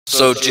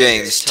So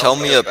James, tell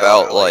me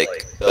about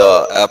like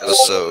the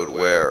episode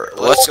where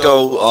let's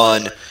go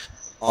on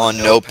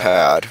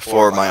Notepad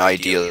for my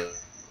ideas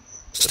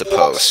to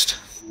post.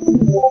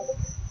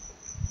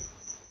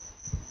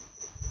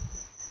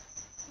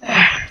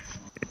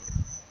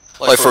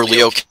 Like for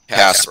Leo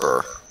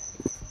Casper.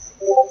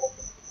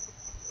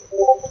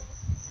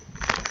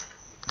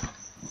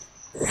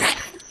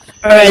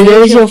 Alright,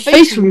 there's your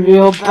face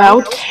reveal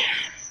bout.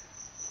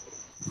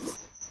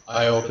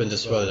 I opened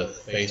this for the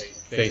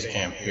face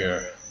cam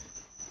here.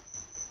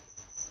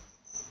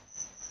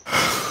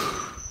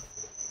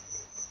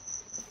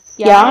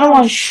 Yeah, I don't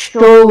want to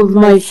show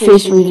my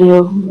face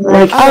reveal.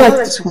 Like, I like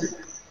this one.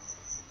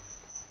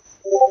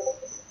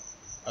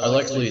 I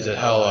like to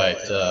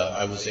highlight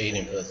I was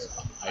eating this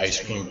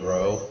ice cream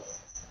bro,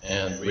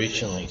 and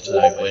recently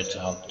I went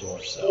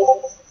outdoors,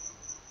 so.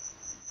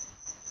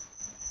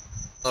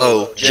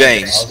 Oh,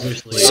 James.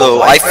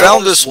 So I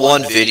found this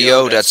one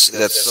video that's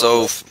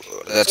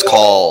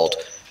called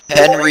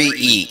Henry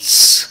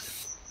Eats.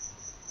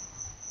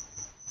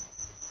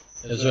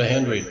 That's what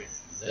Henry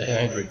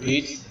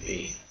Eats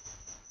be.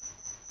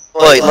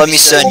 Wait, let me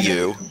send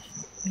you.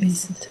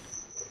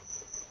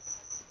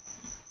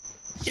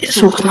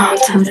 So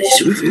content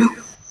this review.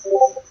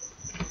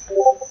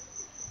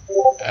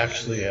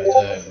 Actually, I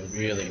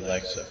really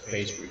like the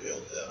face reveal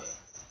though.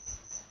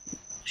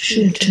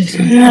 Should check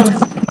it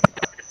out.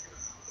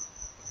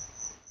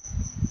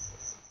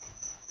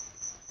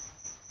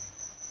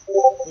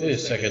 Wait a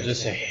second, this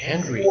is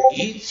Henry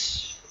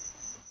Eats?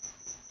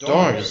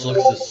 Darn, this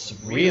looks so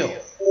surreal.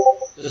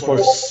 This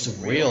word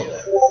surreal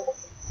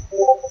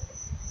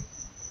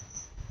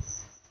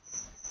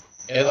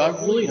then. And I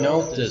really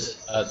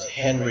noticed as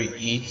Henry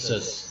Eats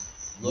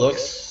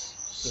looks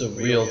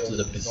surreal to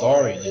the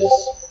bizarre. It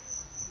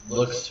just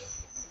looks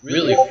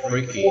really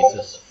freaky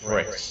to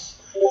freaks.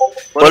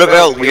 What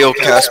about Leo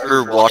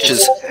Casper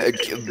watches,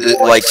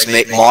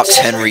 mocks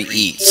Henry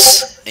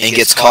Eats, and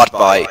gets caught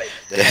by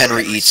the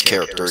Henry Eats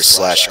character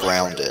 /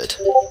 grounded?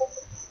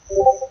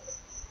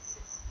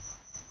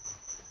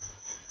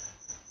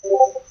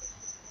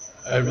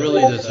 I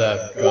really just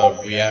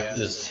react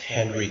this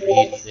Henry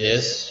Eats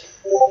is,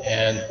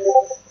 and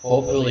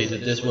hopefully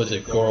that this was a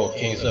girl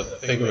Kings of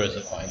Figures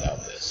to find out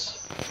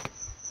this.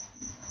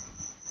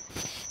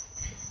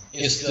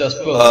 It's just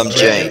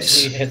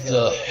James.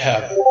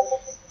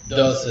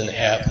 Doesn't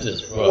have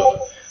this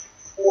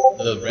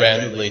the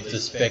randomly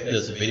suspect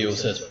this video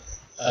says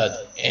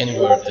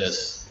anywhere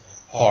this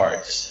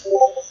parts.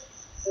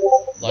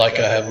 Like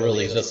I have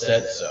really just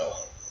said so.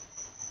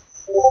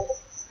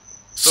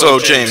 So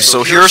James,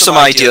 so here are some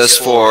ideas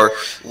for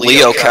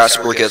Leo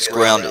Casper gets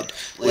grounded.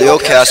 Leo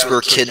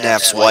Casper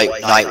kidnaps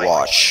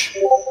Nightwatch.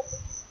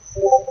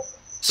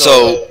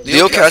 So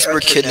Leo Casper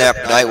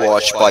kidnapped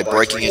Nightwatch by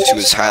breaking into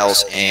his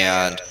house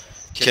and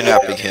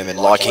kidnapping him and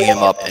locking him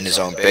up in his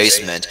own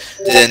basement.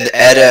 Then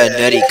Ed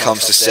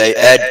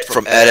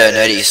from Ed and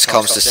Eddie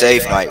comes to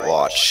save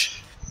Nightwatch.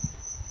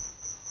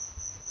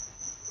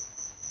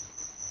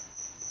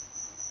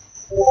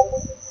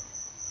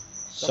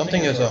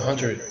 Something is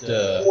 100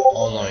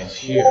 online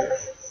here.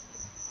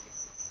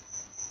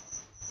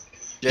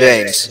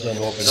 James,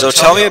 so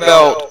tell me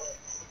about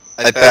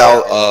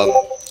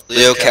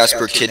Leo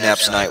Casper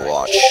kidnaps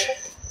Nightwatch.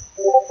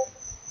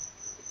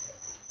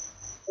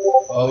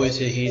 Always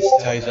he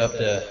ties up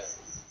the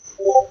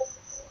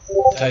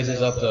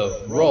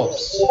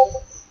ropes.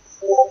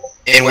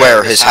 In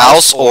where? His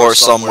house or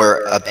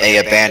somewhere a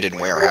abandoned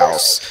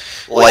warehouse,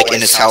 like in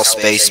his house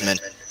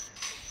basement,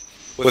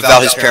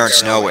 without his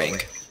parents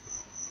knowing.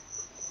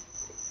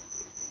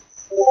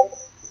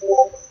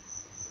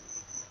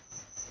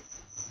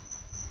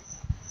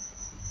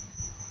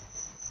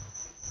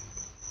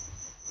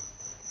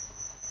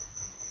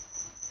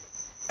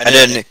 And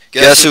then,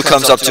 guess who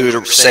comes up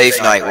to save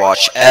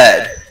Nightwatch?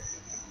 Ed.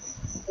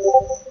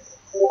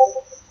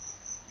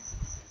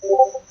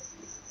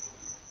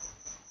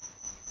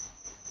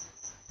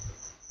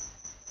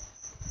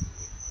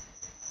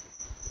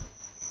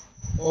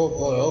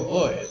 Oh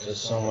boy, there's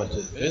someone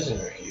to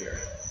visitor here.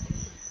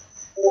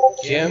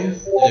 Jim,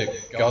 the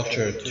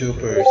Goucher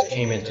Troopers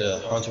came into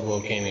Haunted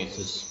World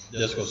Gaming's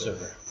Disco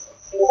server.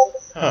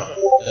 Huh,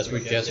 that's where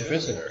guest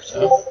visitors,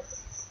 huh?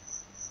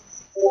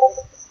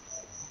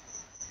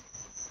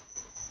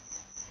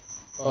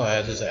 Oh, I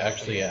had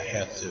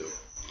to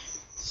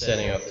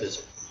setting up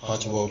this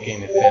Haunted World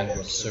Gaming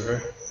fan server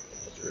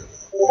to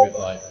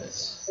revive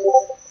this.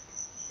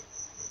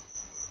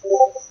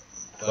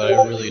 But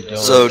I really don't.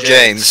 So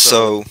James,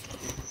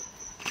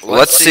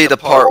 let's see the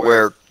part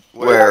where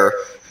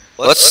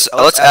let's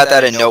add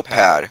that in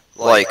Notepad.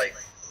 Like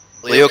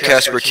Leo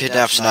Casper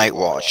kidnaps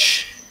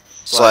Nightwatch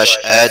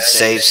 / Ed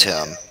saves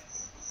him.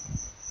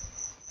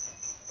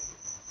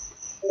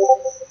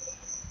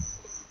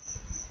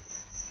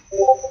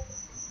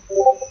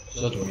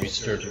 So do we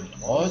start with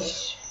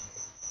mods?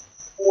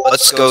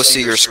 Let's go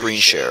see your screen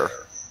share.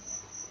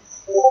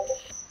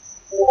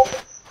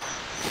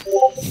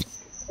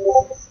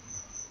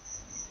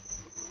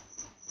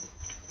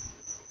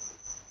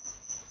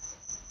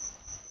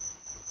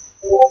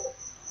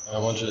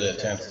 want you to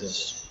attempt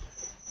this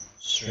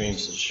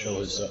streams to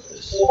show us up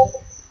this.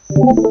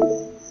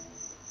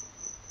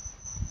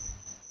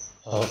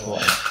 Oh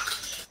boy.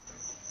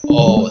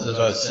 Oh, this is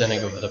why I was sending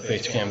over the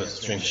face canvas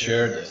stream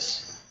share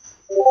this.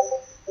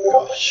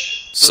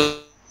 Gosh. So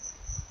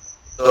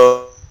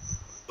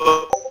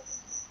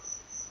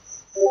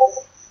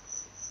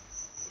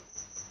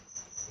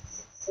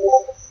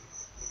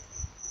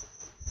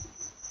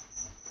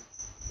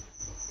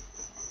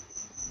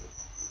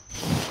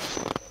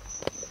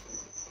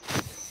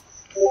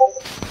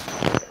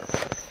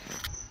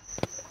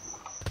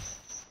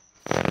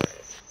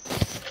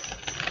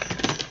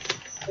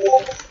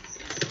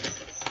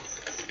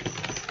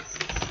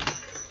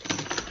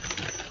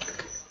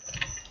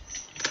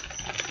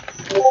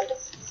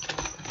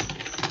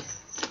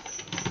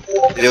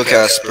Leo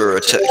Casper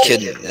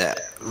kidnap,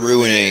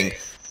 ruining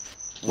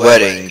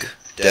wedding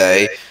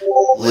day.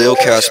 Leo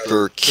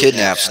Casper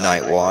kidnaps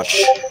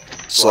Nightwatch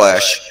 /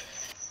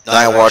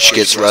 Nightwatch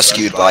gets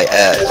rescued by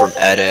Ed from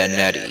Edda and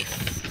Nettie.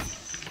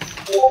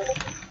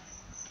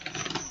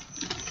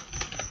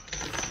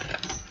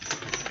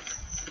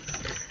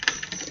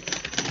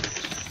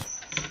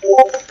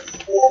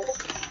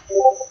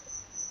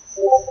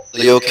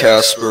 Leo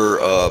Casper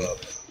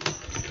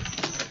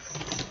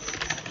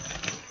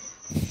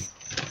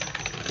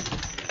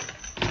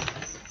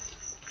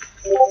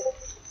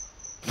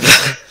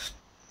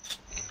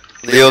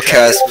Leo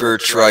Casper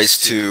tries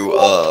to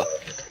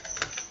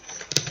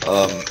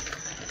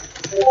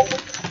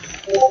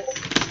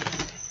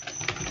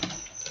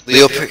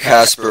Leo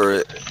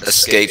Casper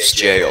escapes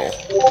jail.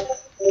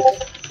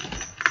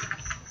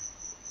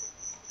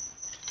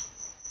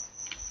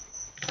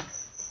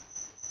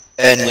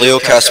 And Leo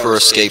Casper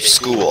escapes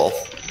school.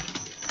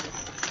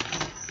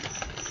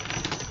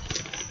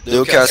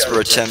 Leo Casper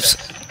attempts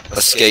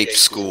escape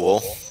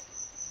school.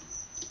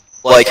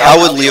 Like, how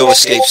would Leo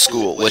escape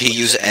school? Would he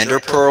use Ender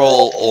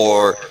Pearl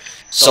or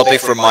something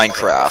from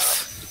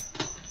Minecraft?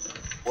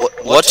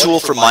 What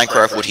tool from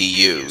Minecraft would he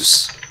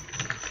use?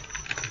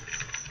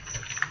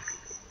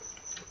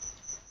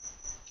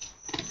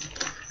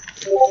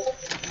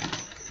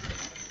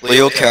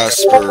 Leo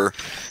Casper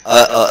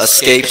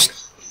escapes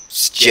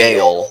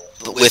jail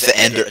with the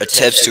Ender,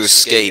 attempts to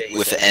escape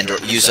with the Ender,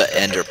 use an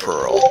Ender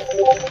Pearl.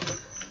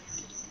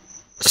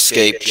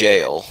 Escape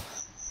jail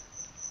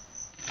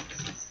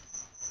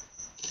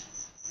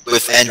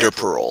with Ender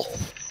Pearl.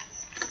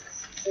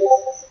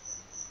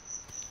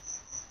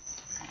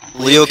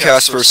 Leo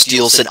Casper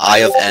steals an Eye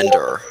of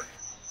Ender.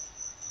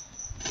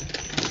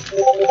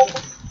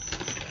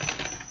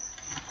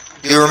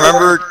 You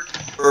remember,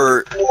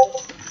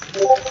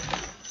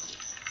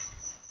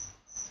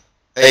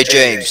 hey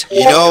James,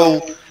 you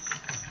know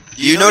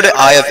the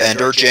Eye of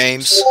Ender,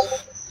 James?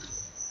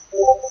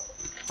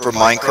 For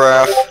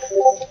Minecraft?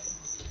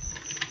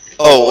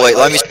 Oh wait,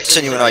 let me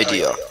send you an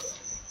idea.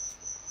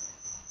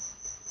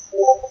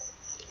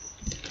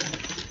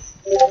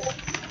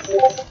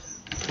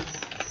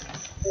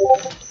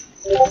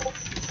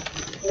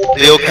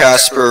 Leo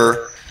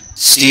Casper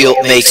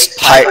makes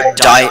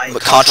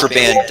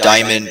contraband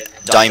diamond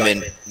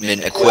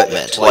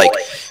equipment. Like,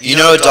 you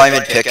know a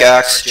diamond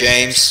pickaxe,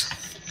 James?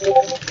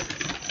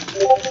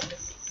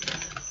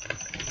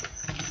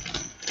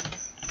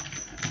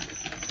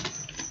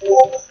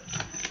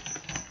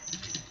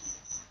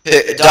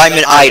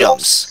 Diamond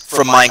items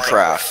from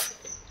Minecraft.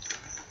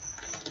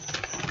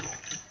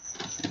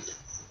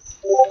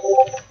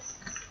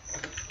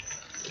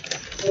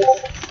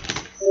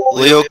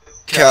 Leo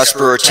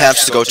Casper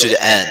attempts to go to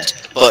the end,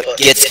 but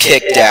gets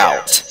kicked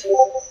out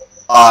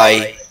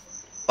by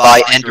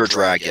Ender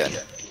Dragon.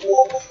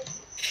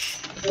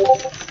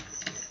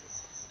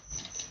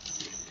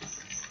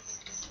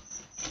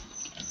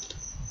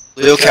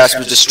 Leo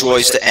Casper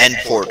destroys the end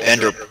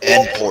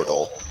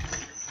portal.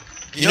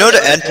 You know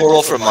the end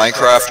portal from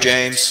Minecraft,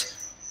 James?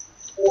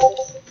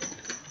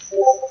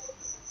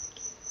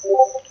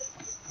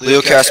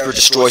 Leo Casper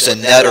destroys a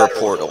nether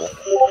portal.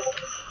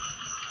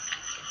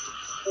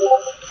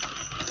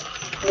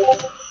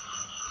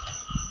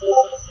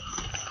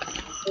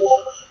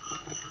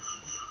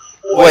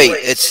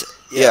 Wait,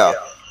 yeah.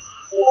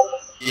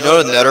 You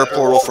know the nether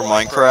portal from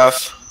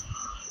Minecraft?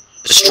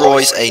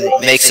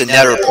 Makes a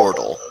nether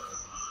portal.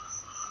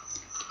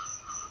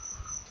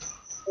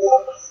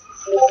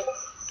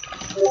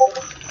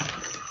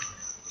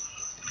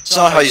 It's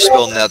not how you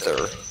spell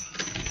nether.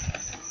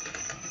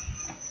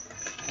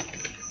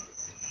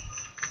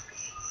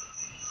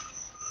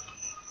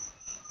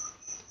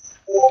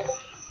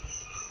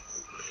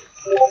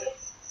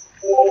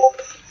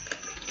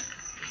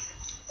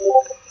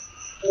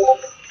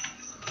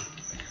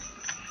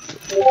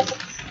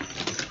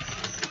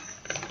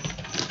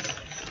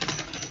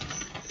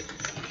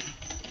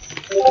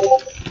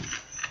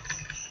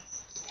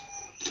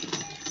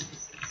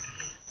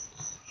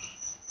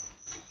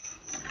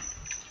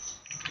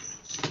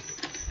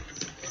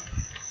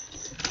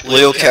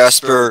 Leo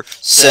Casper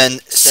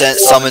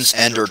summons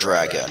Ender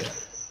Dragon.